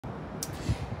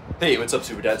Hey, what's up,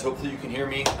 Superdads? Hopefully you can hear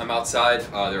me. I'm outside.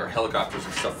 There are helicopters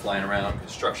and stuff flying around,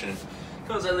 construction,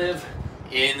 because I live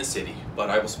in the city.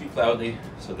 But I will speak loudly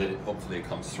so that hopefully it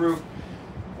comes through.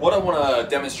 What I want to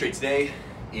demonstrate today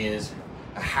is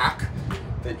a hack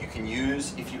that you can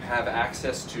use if you have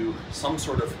access to some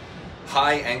sort of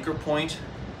high anchor point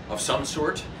of some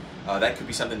sort. That could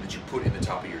be something that you put in the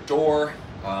top of your door.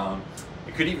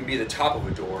 It could even be the top of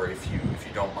a door if you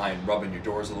don't mind rubbing your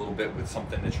doors a little bit with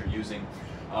something that you're using.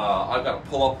 I've got a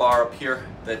pull-up bar up here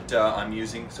that I'm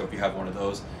using, so if you have one of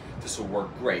those, this will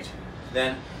work great.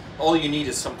 Then all you need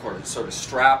is some sort of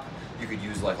strap. You could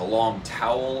use like a long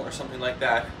towel or something like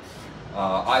that.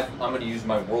 I'm going to use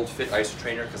my World Fit Ice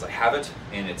Trainer because I have it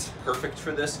and it's perfect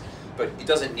for this, but it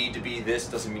doesn't need to be this,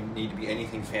 doesn't need to be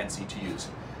anything fancy to use.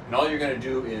 And all you're going to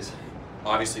do is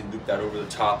obviously loop that over the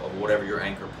top of whatever your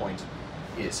anchor point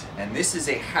is. And this is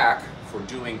a hack for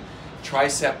doing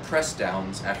tricep press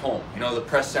downs at home. You know, the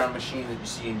press down machine that you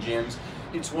see in gyms,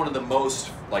 it's one of the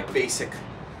most like basic,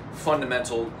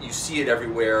 fundamental, you see it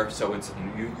everywhere, so it's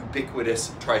ubiquitous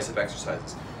tricep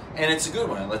exercises. And it's a good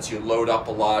one. It lets you load up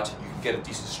a lot. You can get a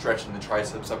decent stretch in the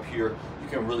triceps up here. You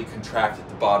can really contract at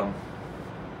the bottom.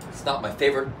 It's not my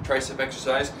favorite tricep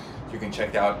exercise. You can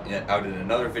check out in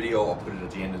another video. I'll put it at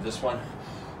the end of this one.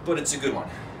 But it's a good one.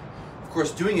 Of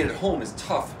course, doing it at home is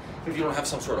tough if you don't have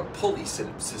some sort of pulley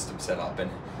system set up. And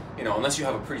you know, unless you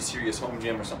have a pretty serious home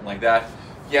gym or something like that,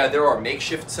 yeah, there are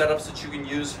makeshift setups that you can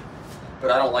use, but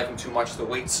I don't like them too much. The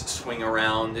weights swing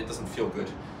around. It doesn't feel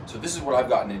good. So this is what I've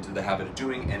gotten into the habit of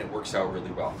doing, and it works out really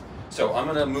well. So I'm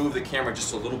gonna move the camera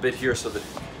just a little bit here so that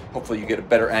hopefully you get a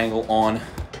better angle on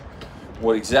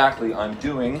what exactly I'm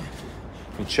doing.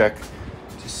 Let me check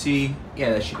to see. Yeah,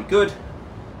 that should be good.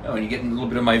 Oh, and you're getting a little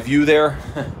bit of my view there.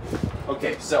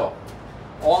 Okay, so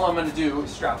all I'm gonna do is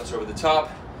strap this over the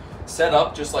top, set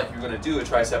up just like you're gonna do a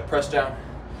tricep press down,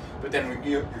 but then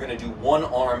you're gonna do one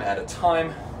arm at a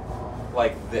time,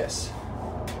 like this.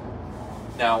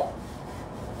 Now,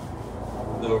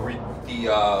 the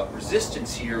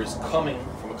resistance here is coming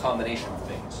from a combination of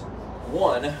things.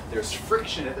 One, there's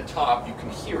friction at the top, you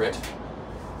can hear it.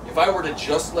 If I were to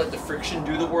just let the friction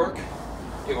do the work,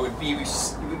 it would be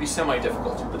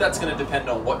semi-difficult, but that's going to depend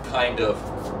on what kind of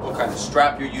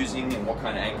strap you're using and what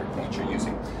kind of anchor point you're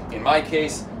using. In my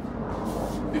case,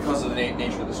 because of the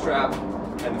nature of the strap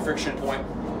and the friction point,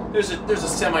 there's a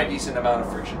semi-decent amount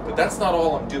of friction, but that's not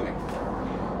all I'm doing.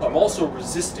 I'm also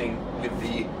resisting with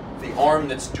the arm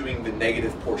that's doing the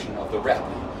negative portion of the rep.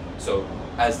 So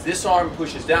as this arm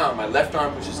pushes down, my left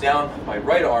arm pushes down, my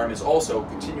right arm is also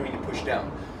continuing to push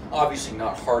down. Obviously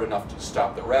not hard enough to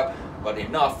stop the rep, but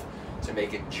enough to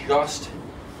make it just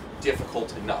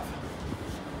difficult enough.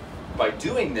 By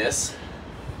doing this,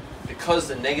 because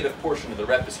the negative portion of the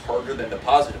rep is harder than the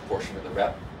positive portion of the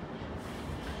rep,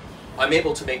 I'm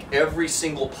able to make every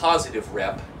single positive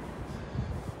rep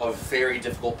a very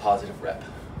difficult positive rep.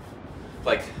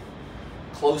 Like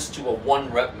close to a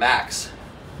 1 rep max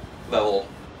level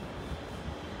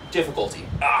difficulty.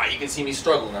 You can see me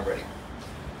struggling already.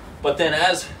 But then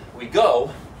as we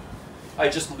go, I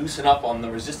just loosen up on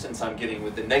the resistance I'm getting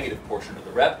with the negative portion of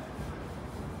the rep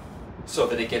so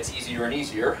that it gets easier and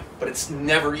easier, but it's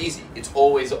never easy. It's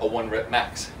always a 1 rep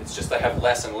max. It's just I have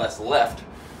less and less left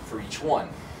for each one.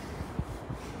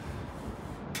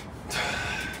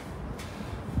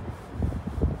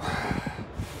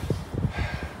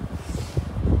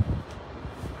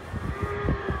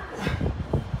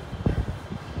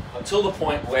 Until the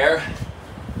point where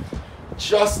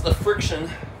just the friction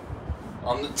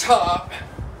on the top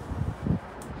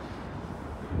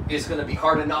is going to be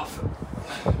hard enough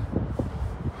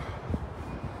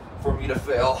for me to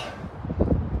fail.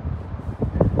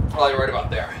 Probably right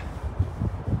about there.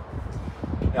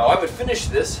 Now I would finish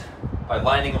this by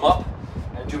lining them up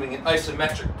and doing an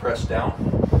isometric press down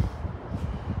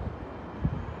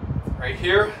right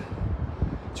here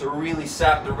to really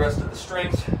sap the rest of the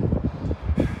strength.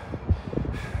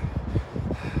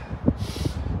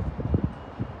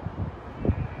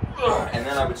 And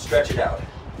then I would stretch it out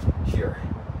here.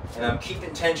 And I'm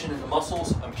keeping tension in the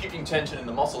muscles. I'm keeping tension in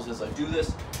the muscles as I do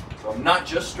this. So I'm not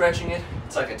just stretching it.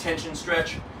 It's like a tension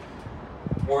stretch.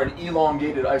 Or an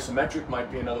elongated isometric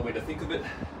might be another way to think of it.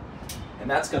 And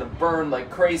that's going to burn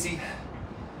like crazy.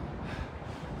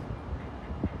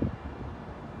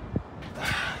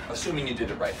 Assuming you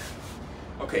did it right.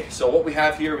 Okay, so what we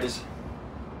have here is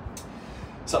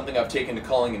something I've taken to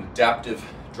calling an adaptive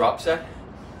drop set.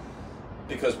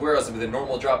 Because whereas with a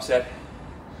normal drop set,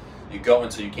 you go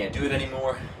until you can't do it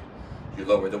anymore, you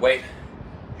lower the weight,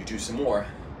 you do some more.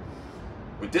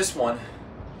 With this one,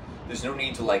 there's no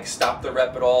need to like stop the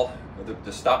rep at all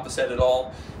to stop the set at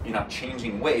all. You're not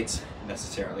changing weights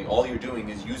necessarily. All you're doing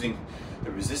is using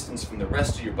the resistance from the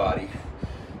rest of your body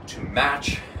to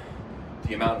match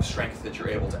the amount of strength that you're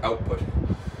able to output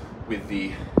with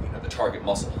the target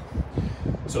muscle,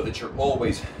 so that you're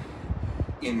always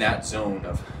in that zone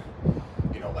of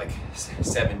like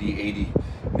 70, 80,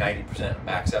 90% of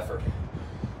max effort,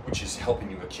 which is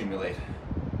helping you accumulate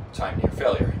time near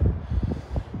failure,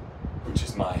 which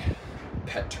is my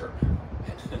pet term,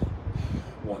 and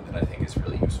one that I think is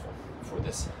really useful for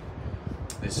this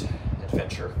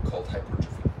adventure called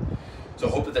hypertrophy. So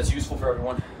I hope that that's useful for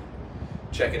everyone.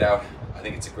 Check it out. I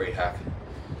think it's a great hack.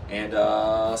 And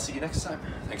I'll see you next time.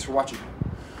 Thanks for watching.